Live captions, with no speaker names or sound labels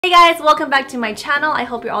Hey guys, welcome back to my channel. I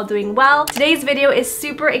hope you're all doing well. Today's video is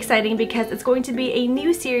super exciting because it's going to be a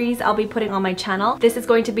new series I'll be putting on my channel. This is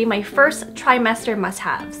going to be my first trimester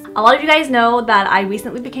must-haves. A lot of you guys know that I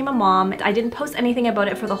recently became a mom. I didn't post anything about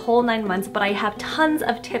it for the whole 9 months, but I have tons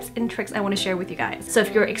of tips and tricks I want to share with you guys. So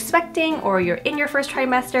if you're expecting or you're in your first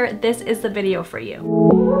trimester, this is the video for you.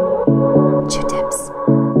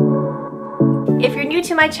 Chiutips. If you're new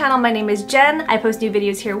to my channel, my name is Jen. I post new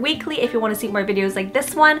videos here weekly. If you want to see more videos like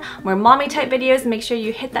this one, more mommy type videos, make sure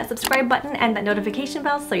you hit that subscribe button and that notification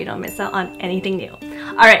bell so you don't miss out on anything new.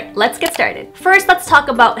 Alright, let's get started. First, let's talk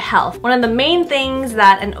about health. One of the main things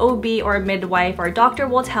that an OB or a midwife or a doctor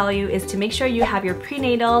will tell you is to make sure you have your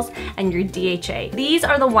prenatals and your DHA. These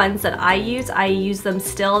are the ones that I use. I use them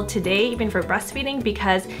still today, even for breastfeeding,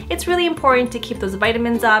 because it's really important to keep those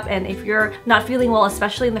vitamins up. And if you're not feeling well,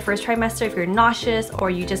 especially in the first trimester, if you're nauseous or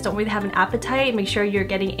you just don't really have an appetite, make sure you're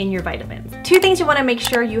getting in your vitamins. Two things you want to make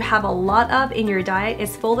sure you have a lot of in your diet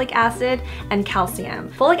is folic acid and calcium.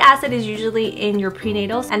 Folic acid is usually in your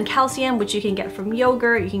prenatals, and calcium, which you can get from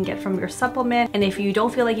yogurt, you can get from your supplement. And if you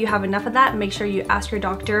don't feel like you have enough of that, make sure you ask your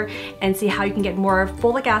doctor and see how you can get more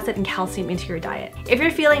folic acid and calcium into your diet. If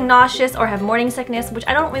you're feeling nauseous or have morning sickness, which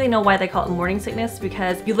I don't really know why they call it morning sickness,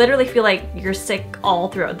 because you literally feel like you're sick all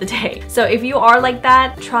throughout the day. So if you are like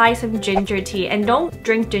that, try some ginger tea, and don't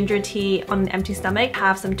drink ginger tea on an empty stomach.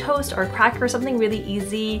 Have some toast or cracker, something really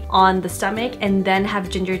easy on the stomach, and then have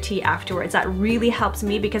ginger tea afterwards. That really helps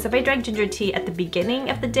me, because if I drank ginger tea at the beginning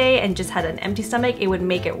of the day and just had an empty stomach, it would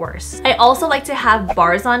make it worse. I also like to have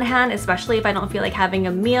bars on hand, especially if I don't feel like having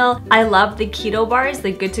a meal. I love the keto bars.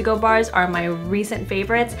 The good to go bars are my recent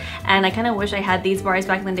favorites, and I kind of wish I had these bars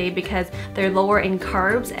back in the day because they're lower in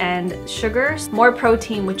carbs and sugars, more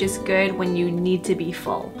protein, which is good when you need to be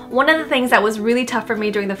full. One of the things that was really tough for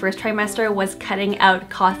me during the first trimester was cutting out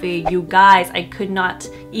coffee. You guys, I could not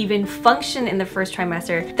even function in the first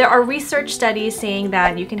trimester. There are research studies saying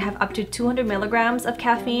that you can have up to 200 milligrams of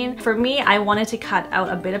caffeine. For me, I wanted to cut out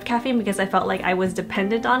a bit of caffeine because I felt like I was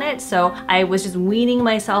dependent on it, so I was just weaning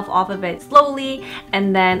myself off of it slowly,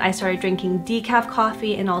 and then I started drinking decaf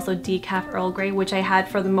coffee and also decaf Earl Grey, which I had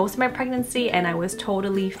for the most of my pregnancy, and I was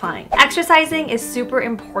totally fine. Exercising is super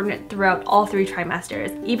important throughout all 3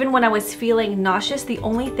 trimesters. Even when I was feeling nauseous, the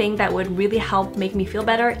only thing that would really help make me feel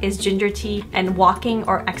better is ginger tea and walking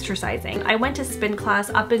or exercising. I went to spin class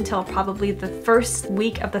up until probably the first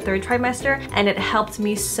week of the 3rd trimester, and it helped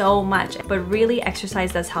me so much. But really,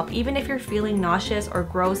 exercise does help. Even if you're feeling nauseous or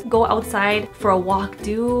gross, go outside for a walk,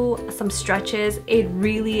 do some stretches. It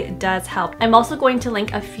really does help. I'm also going to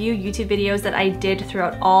link a few YouTube videos that I did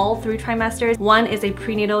throughout all 3 trimesters. One is a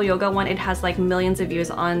prenatal yoga one. It has like millions of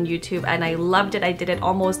views on YouTube, and I loved it. I did it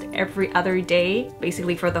almost every other day,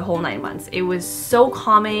 basically for the whole 9 months. It was so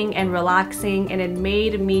calming and relaxing, and it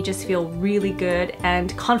made me just feel really good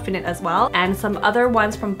and confident as well. And some other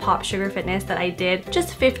ones from Pop Sugar Fitness that I did,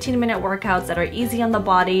 just 15-minute workouts that are easy on the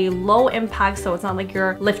body, low impact, so it's not like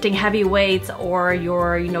you're lifting heavy weights or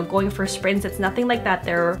you're, going for sprints. It's nothing like that.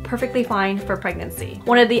 They're perfectly fine for pregnancy.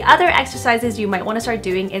 One of the other exercises you might want to start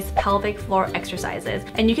doing is pelvic floor exercises,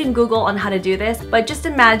 and you can Google on how to do this, but just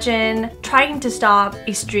imagine trying to stop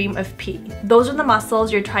a stream of pee. Those are the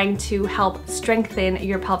muscles you're trying to help strengthen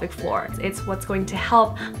your pelvic floor. It's what's going to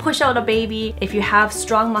help push out a baby. If you have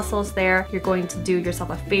strong muscles there, you're going to do yourself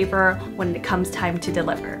a favor when it comes time to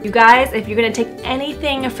deliver. You guys, if you're gonna take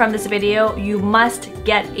anything from this video, you must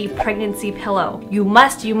get a pregnancy pillow. You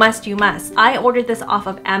must, you must, you must. I ordered this off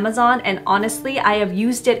of Amazon, and honestly, I have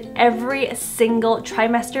used it every single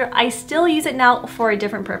trimester. I still use it now for a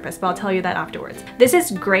different purpose, but I'll tell you that afterwards. This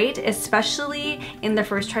is great, especially in the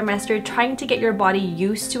first trimester, trying to get your body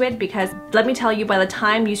used to it, because let me tell you, by the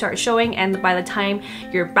time you start showing and by the time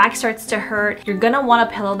your back starts to hurt, you're gonna want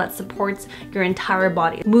a pillow that supports your entire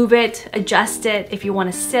body. Move it, adjust it. If you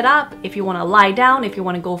want to sit up, if you want to lie down, if you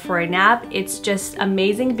want to go for a nap, it's just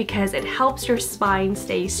amazing because it helps your spine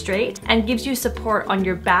stay straight and gives you support on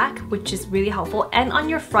your back, which is really helpful, and on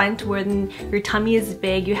your front when your tummy is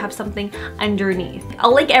big, you have something underneath.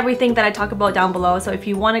 I'll link everything that I talk about down below, so if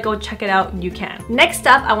you want to go check it out, you can. Next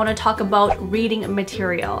up, I want to talk about reading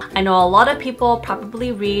material. I know a lot of people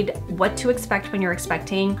probably read What to Expect When You're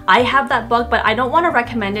Expecting. I have that book, but I don't want to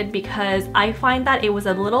recommend it because I find that it was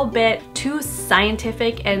a little bit too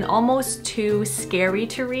scientific and almost too scary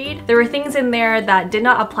to read. There were things in there that did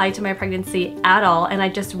not apply to my pregnancy at all, and I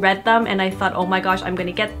just read them and I thought, oh my gosh, I'm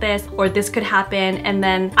gonna get this, or this could happen, and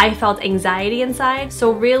then I felt anxiety inside.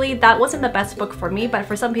 So really, that wasn't the best book for me, but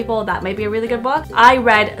for some people that might be a really good book. I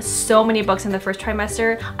read so many books in the first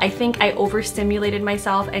trimester. I think I overstimulated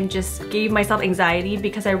myself and just gave myself anxiety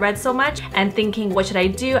because I read so much and thinking, what should I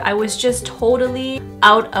do? I was just totally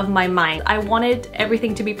out of my mind. I wanted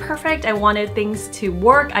everything to be perfect. I wanted things to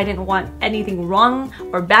work. I didn't want anything wrong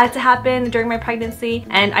or bad to happen during my pregnancy.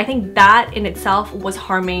 And I think that in itself was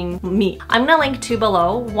harming me. I'm gonna link two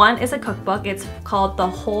below. One is a cookbook. It's called The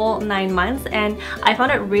Whole 9 Months, and I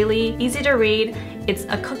found it really easy to read. It's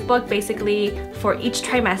a cookbook basically for each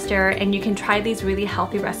trimester, and you can try these really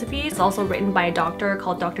healthy recipes. It's also written by a doctor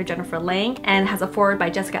called Dr. Jennifer Lang and has a foreword by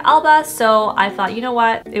Jessica Alba. So I thought, you know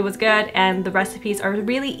what, it was good, and the recipes are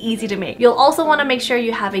really easy to make. You'll also want to make sure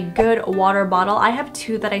you have a good water bottle. I have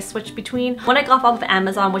two that I switch between. One I got off of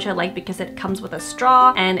Amazon, which I like because it comes with a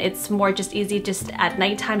straw and it's more just easy just at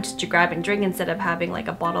nighttime just to grab and drink instead of having like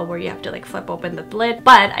a bottle where you have to like flip open the lid.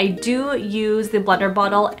 But I do use the blender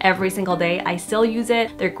bottle every single day. I still use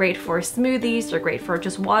it. They're great for smoothies, they're great for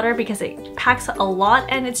just water because it packs a lot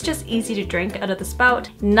and it's just easy to drink out of the spout.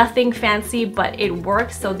 Nothing fancy, but it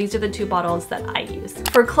works. So these are the two bottles that I use.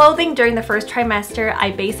 For clothing during the first trimester,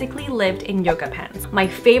 I basically lived in yoga pants. My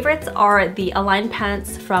favorites are the Align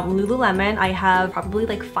pants from Lululemon. I have probably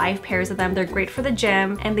like 5 pairs of them. They're great for the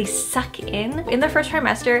gym and they suck in. In the first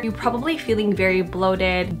trimester, you're probably feeling very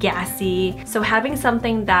bloated, gassy. So having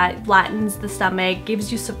something that flattens the stomach,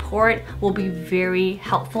 gives you support, will be very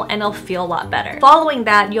helpful and it'll feel a lot better. Following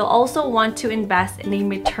that, you'll also want to invest in a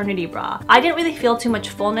maternity bra. I didn't really feel too much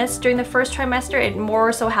fullness during the first trimester. It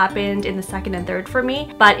more so happened in the second and third for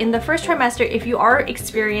me. But in the first trimester, if you are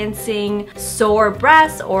experiencing sore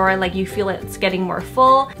breasts or like you feel it's getting more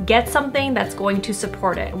full, get something that's going to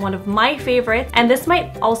support it. One of my favorites, and this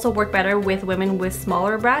might also work better with women with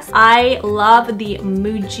smaller breasts, I love the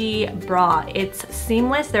Muji bra. It's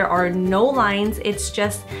seamless. There are no lines. It's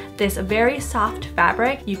just this very soft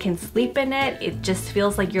fabric. You can sleep in it. It just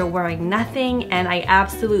feels like you're wearing nothing, and I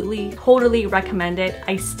absolutely totally recommend it.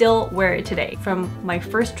 I still wear it today from my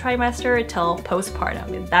first trimester till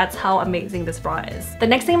postpartum, and that's how amazing this bra is. The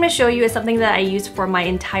next thing I'm going to show you is something that I used for my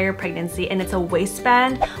entire pregnancy, and it's a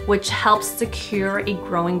waistband which helps secure a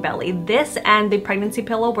growing belly. This and the pregnancy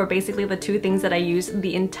pillow were basically the two things that I used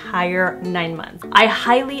the entire 9 months. I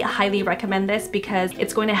highly recommend this because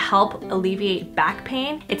it's going to help alleviate back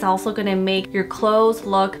pain. It's also going to make your clothes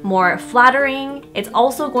look more flattering. It's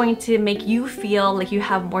also going to make you feel like you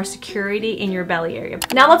have more security in your belly area.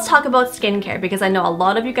 Now let's talk about skincare, because I know a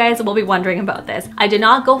lot of you guys will be wondering about this. I did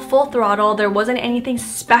not go full throttle. There wasn't anything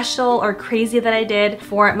special or crazy that I did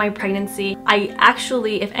for my pregnancy. I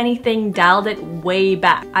actually, if anything, dialed it way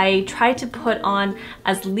back. I tried to put on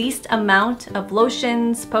as least amount of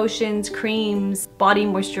lotions, potions, creams, body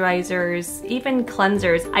moisturizers, even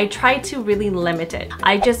cleansers. I tried to really limit it.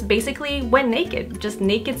 I just basically went naked, just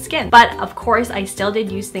naked skin. But of course, I still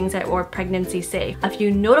did use things that were pregnancy safe. A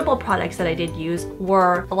few notable products that I did use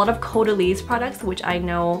were a lot of Caudalie's products, which I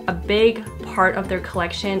know a big part of their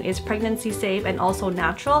collection is pregnancy safe and also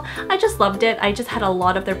natural. I just loved it. I just had a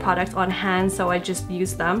lot of their products on hand, so I just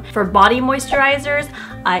used them. For body moisturizers,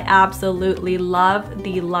 I absolutely love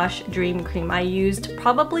the Lush Dream Cream. I used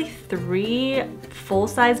probably 3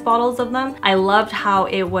 full-size bottles of them. I loved how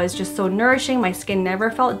it was just so nourishing. My skin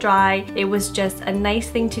never felt dry. It was just a nice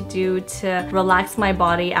thing to do to relax my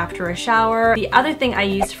body after a shower. The other thing I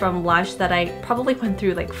used from Lush that I probably went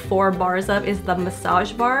through like 4 bars of is the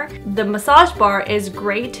massage bar. The massage bar is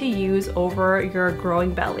great to use over your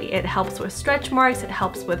growing belly. It helps with stretch marks. It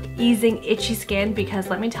helps with easing itchy skin, because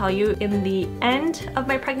let me tell you, in the end of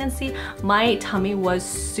my pregnancy, my tummy was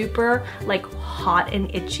super like hot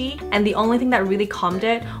and itchy, and the only thing that really calmed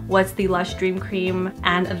it was the Lush Dream Cream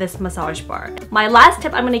and this massage bar. My last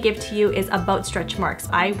tip I'm going to give to you is about stretch marks.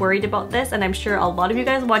 I worried about this, and I'm sure a lot of you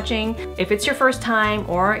guys watching, if it's your first time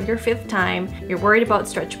or your 5th time, you're worried about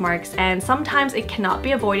stretch marks, and sometimes it cannot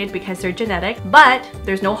be avoided because they're genetic, but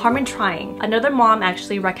there's no harm in trying. Another mom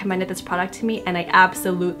actually recommended this product to me and I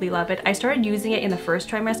absolutely love it. I started using it in the first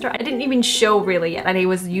trimester. I didn't even show really yet, and I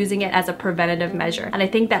was using it as a preventative measure, and I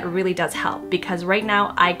think that really does help, because right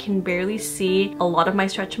now I can barely see a lot of my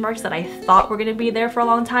stretch marks that I thought were going to be there for a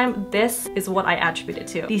long time. This is what I attribute it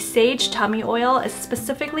to. The Saje tummy oil is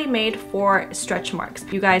specifically made for stretch marks.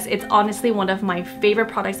 You guys, it's honestly one of my favorite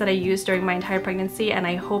products that I used during my entire pregnancy, and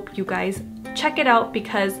I hope you guys check it out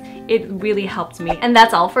because it really helped me. And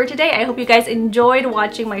that's all for today. I hope you guys enjoyed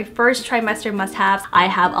watching my first trimester must-haves. I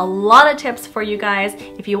have a lot of tips for you guys.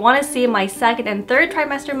 If you want to see my second and third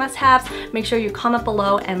trimester must-haves, make sure you comment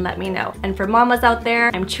below and let me know. And for mamas out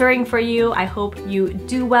there, I'm cheering for you. I hope you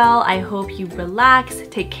do well. I hope you relax,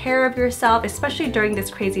 take care of yourself, especially during this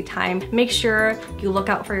crazy time. Make sure you look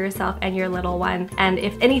out for yourself and your little one. And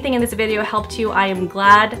if anything in this video helped you, I am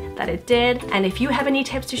glad that it did. And if you have any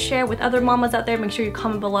tips to share with other mamas out there, make sure you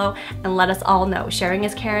comment below and let us all know. Sharing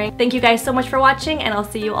is caring. Thank you guys so much for watching, and I'll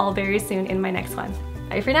see you all very soon in my next one.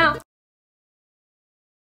 Bye for now.